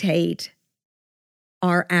dictate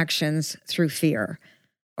our actions through fear?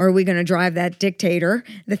 Or are we going to drive that dictator,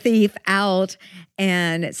 the thief, out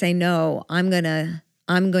and say, no, I'm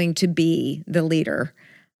going to be the leader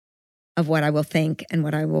of what I will think and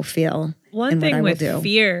what I will feel. One thing with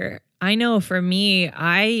fear, I know for me,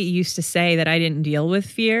 I used to say that I didn't deal with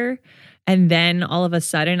fear. And then all of a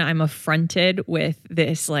sudden I'm affronted with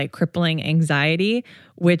this like crippling anxiety,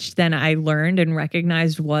 which then I learned and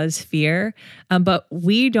recognized was fear. But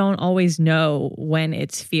we don't always know when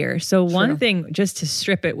it's fear. So one thing, just to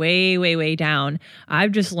strip it way, way, way down,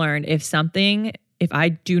 I've just learned if I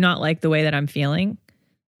do not like the way that I'm feeling,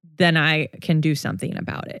 then I can do something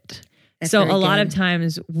about it. That's so a lot of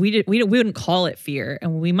times we wouldn't call it fear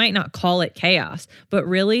and we might not call it chaos, but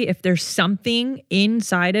really if there's something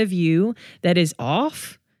inside of you that is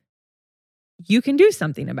off, you can do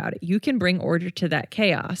something about it. You can bring order to that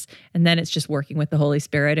chaos. And then it's just working with the Holy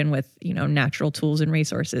Spirit and with, natural tools and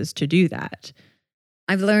resources to do that.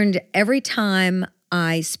 I've learned every time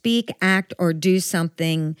I speak, act, or do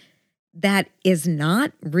something that is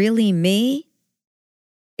not really me,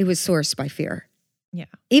 it was sourced by fear. Yeah.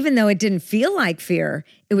 Even though it didn't feel like fear,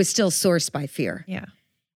 it was still sourced by fear. Yeah.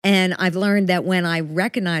 And I've learned that when I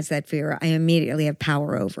recognize that fear, I immediately have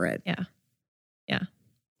power over it. Yeah. Yeah.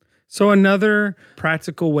 So another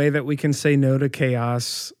practical way that we can say no to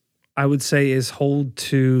chaos, I would say, is hold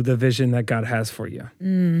to the vision that God has for you.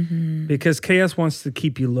 Mm-hmm. Because chaos wants to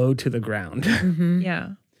keep you low to the ground. Mm-hmm.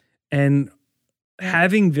 Yeah. And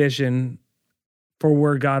having vision for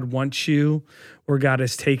where God wants you, where God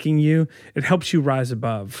is taking you, it helps you rise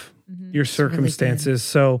above your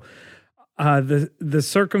circumstances. Really so the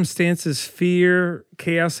circumstances, fear,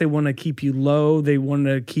 chaos, they want to keep you low. They want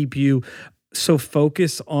to keep you so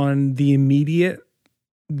focused on the immediate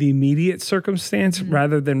circumstance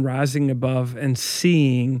rather than rising above and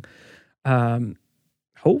seeing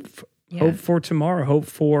hope for tomorrow, hope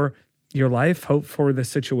for your life, hope for the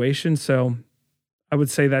situation. So I would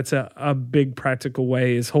say that's a big practical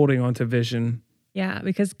way is holding on to vision. Yeah,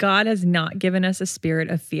 because God has not given us a spirit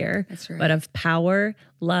of fear, but of power,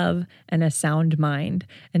 love, and a sound mind.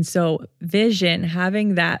 And so vision,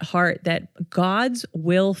 having that heart that God's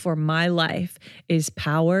will for my life is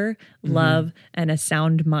power, love, and a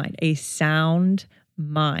sound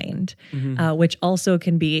mind, which also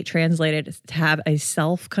can be translated to have a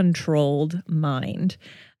self-controlled mind.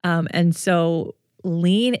 And so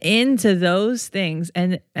lean into those things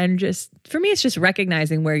and just, for me, it's just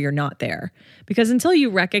recognizing where you're not there, because until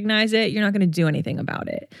you recognize it, you're not going to do anything about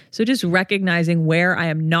it. So just recognizing where I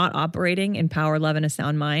am not operating in power, love, and a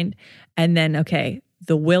sound mind. And then, okay,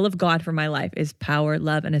 the will of God for my life is power,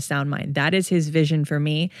 love, and a sound mind. That is his vision for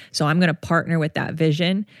me. So I'm going to partner with that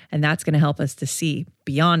vision, and that's going to help us to see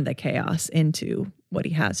beyond the chaos into what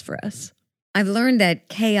he has for us. I've learned that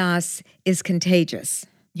chaos is contagious.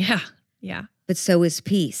 Yeah. Yeah. But so is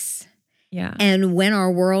peace. Yeah. And when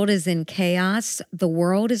our world is in chaos, the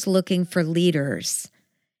world is looking for leaders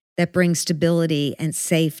that bring stability and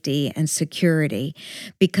safety and security.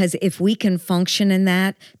 Because if we can function in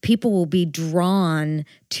that, people will be drawn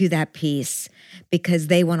to that peace because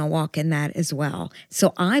they want to walk in that as well.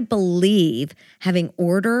 So I believe having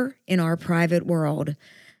order in our private world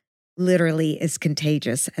literally is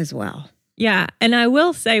contagious as well. Yeah. And I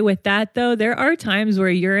will say with that, though, there are times where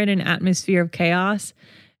you're in an atmosphere of chaos.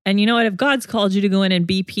 And you know what? If God's called you to go in and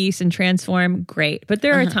be peace and transform, great. But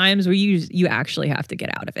there are times where you actually have to get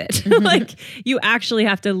out of it. Like you actually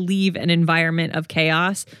have to leave an environment of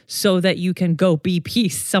chaos so that you can go be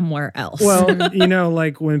peace somewhere else. Well, you know,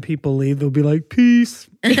 like when people leave, they'll be like, peace.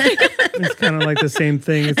 It's kind of like the same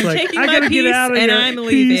thing. It's like, I got to get out of here. And I'm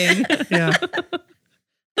leaving. Yeah.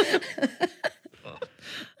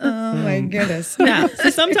 Oh my goodness. Yeah. So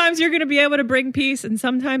sometimes you're going to be able to bring peace, and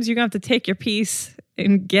sometimes you're going to have to take your peace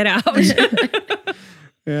and get out.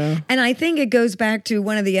 Yeah. And I think it goes back to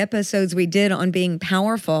one of the episodes we did on being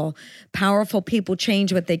powerful. Powerful people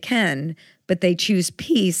change what they can, but they choose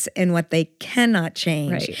peace in what they cannot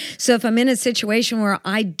change. Right. So if I'm in a situation where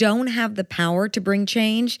I don't have the power to bring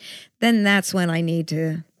change, then that's when I need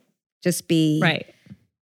to just be Right.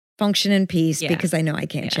 function in peace Yeah. because I know I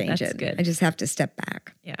can't change that's it. good. I just have to step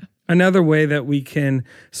back. Yeah. Another way that we can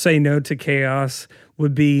say no to chaos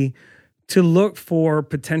would be to look for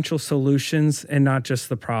potential solutions and not just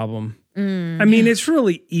the problem. I mean, it's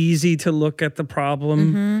really easy to look at the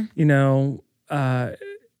problem. You know,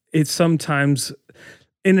 it's sometimes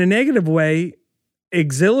in a negative way,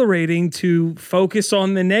 exhilarating to focus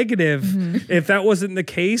on the negative. If that wasn't the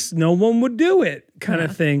case, no one would do it, kind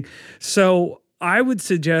of thing. So I would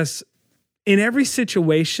suggest in every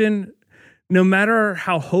situation, no matter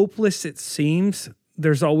how hopeless it seems,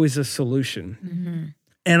 there's always a solution.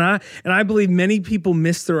 And I believe many people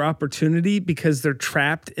miss their opportunity because they're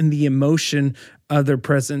trapped in the emotion of their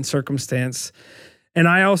present circumstance. And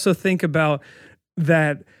I also think about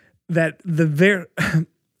that the very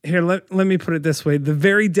here, let me put it this way. The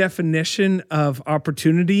very definition of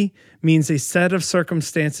opportunity means a set of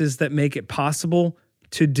circumstances that make it possible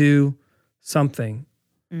to do something.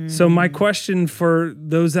 So my question for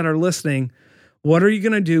those that are listening, what are you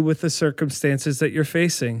going to do with the circumstances that you're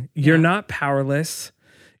facing? You're not powerless.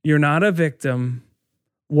 You're not a victim.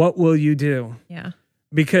 What will you do? Yeah.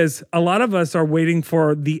 Because a lot of us are waiting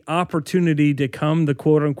for the opportunity to come, the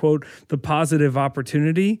quote unquote, the positive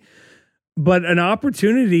opportunity. But an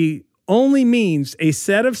opportunity only means a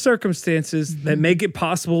set of circumstances that make it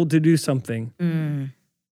possible to do something.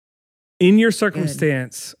 In your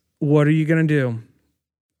circumstance, what are you going to do?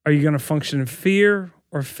 Are you going to function in fear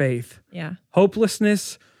or faith? Yeah.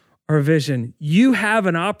 Hopelessness or vision? You have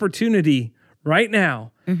an opportunity right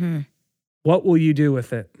now. What will you do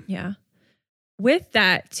with it? Yeah. With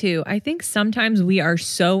that too, I think sometimes we are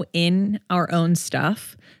so in our own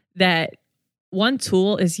stuff that one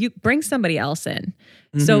tool is you bring somebody else in.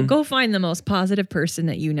 So go find the most positive person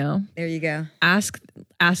that you know. There you go. Ask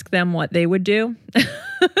them what they would do.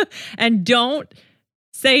 And don't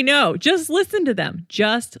say no. Just listen to them.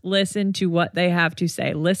 Just listen to what they have to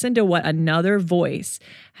say. Listen to what another voice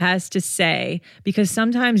has to say, because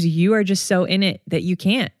sometimes you are just so in it that you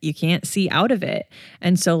can't see out of it.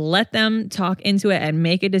 And so let them talk into it and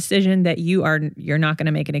make a decision that you're not going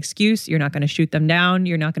to make an excuse. You're not going to shoot them down.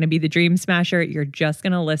 You're not going to be the dream smasher. You're just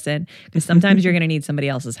going to listen, because sometimes you're going to need somebody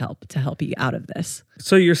else's help to help you out of this.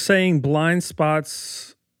 So you're saying blind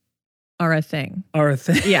spots Are a thing.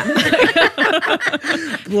 Yeah.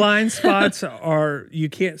 Blind spots are, you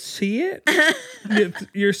can't see it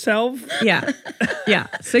yourself. Yeah. Yeah.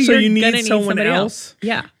 So you need need someone else.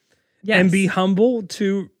 Yeah. Yes. And be humble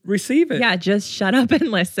to receive it. Yeah, just shut up and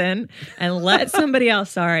listen and let somebody else,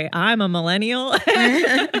 sorry, I'm a millennial,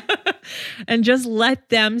 and just let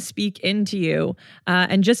them speak into you,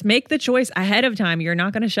 and just make the choice ahead of time. You're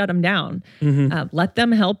not going to shut them down. Let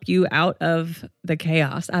them help you out of the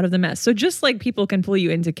chaos, out of the mess. So just like people can pull you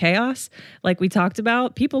into chaos, like we talked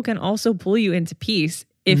about, people can also pull you into peace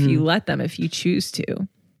if you let them, if you choose to.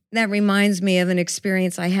 That reminds me of an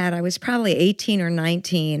experience I had. I was probably 18 or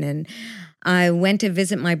 19, and I went to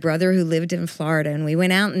visit my brother who lived in Florida, and we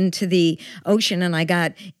went out into the ocean, and I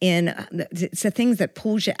got in, it's the things that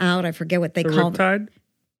pulls you out. I forget what they call them. Riptide?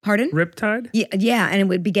 Pardon? Riptide? Yeah,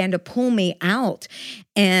 and it began to pull me out.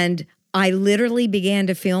 And I literally began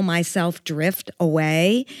to feel myself drift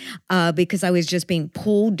away because I was just being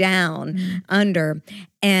pulled down under.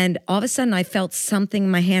 And all of a sudden, I felt something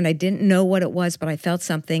in my hand. I didn't know what it was, but I felt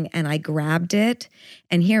something, and I grabbed it.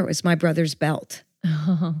 And here it was my brother's belt.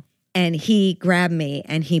 And he grabbed me,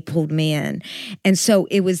 and he pulled me in. And so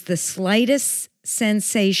it was the slightest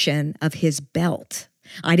sensation of his belt.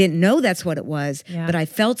 I didn't know that's what it was, but I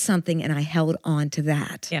felt something, and I held on to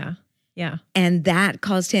that. Yeah. Yeah. And that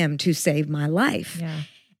caused him to save my life. Yeah.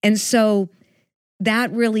 And so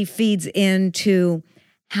that really feeds into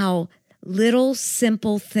how little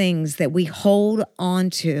simple things that we hold on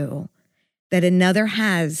to that another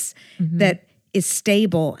has that is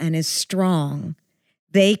stable and is strong,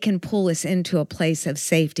 they can pull us into a place of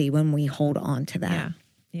safety when we hold on to that.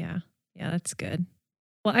 Yeah, that's good.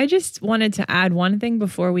 Well, I just wanted to add one thing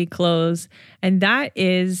before we close, and that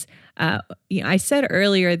is, I said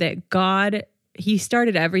earlier that God, he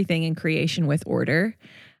started everything in creation with order.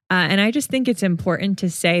 And I just think it's important to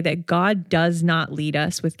say that God does not lead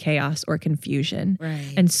us with chaos or confusion.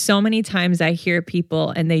 Right. And so many times I hear people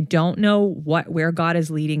and they don't know where God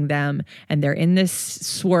is leading them, and they're in this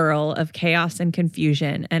swirl of chaos and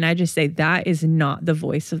confusion. And I just say that is not the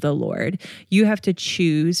voice of the Lord. You have to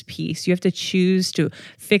choose peace. You have to choose to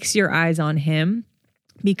fix your eyes on him,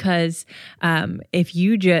 because if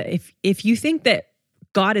you think that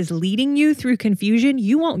God is leading you through confusion,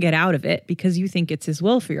 you won't get out of it because you think it's his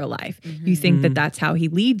will for your life. You think that that's how he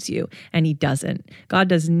leads you, and he doesn't. God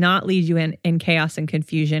does not lead you in chaos and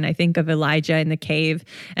confusion. I think of Elijah in the cave,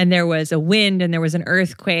 and there was a wind and there was an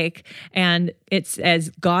earthquake, and it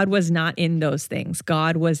says God was not in those things.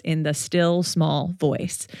 God was in the still small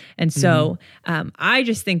voice. And so I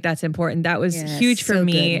just think that's important. That was huge for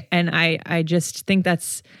me. Good. And I just think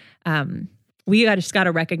that's... we just got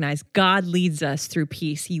to recognize God leads us through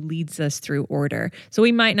peace. He leads us through order. So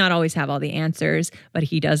we might not always have all the answers, but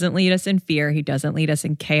he doesn't lead us in fear. He doesn't lead us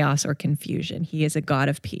in chaos or confusion. He is a God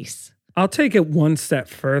of peace. I'll take it one step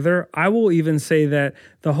further. I will even say that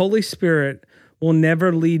the Holy Spirit will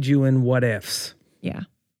never lead you in what ifs. Yeah.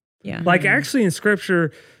 Yeah. Like actually in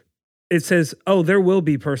scripture, it says, oh, there will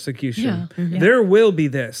be persecution. Yeah. There will be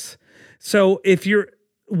this. So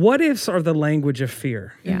what ifs are the language of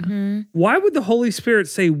fear. Yeah. Why would the Holy Spirit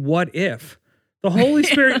say what if? The Holy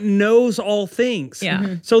Spirit knows all things.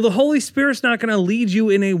 Yeah. So the Holy Spirit's not going to lead you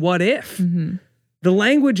in a what if. The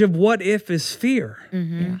language of what if is fear.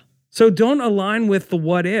 Yeah. So don't align with the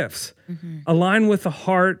what ifs. Align with the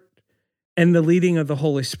heart and the leading of the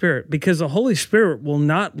Holy Spirit, because the Holy Spirit will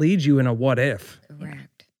not lead you in a what if.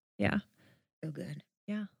 Correct. Yeah. So good.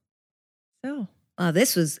 Yeah. So.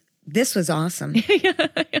 This was awesome. Yeah.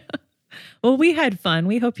 Well, we had fun.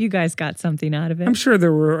 We hope you guys got something out of it. I'm sure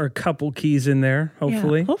there were a couple keys in there,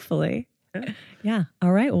 hopefully. Yeah, hopefully. Yeah.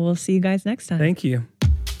 All right. Well, we'll see you guys next time. Thank you.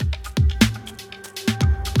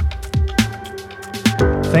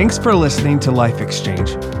 Thanks for listening to Life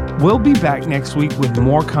Exchange. We'll be back next week with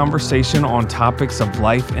more conversation on topics of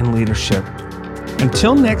life and leadership.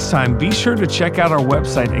 Until next time, be sure to check out our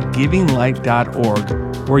website at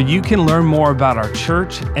givinglight.org, where you can learn more about our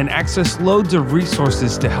church and access loads of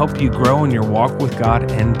resources to help you grow in your walk with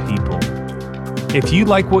God and people. If you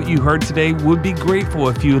like what you heard today, we'd be grateful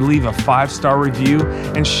if you would leave a 5-star review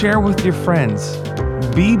and share with your friends.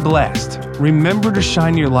 Be blessed. Remember to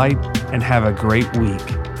shine your light and have a great week.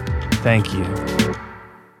 Thank you.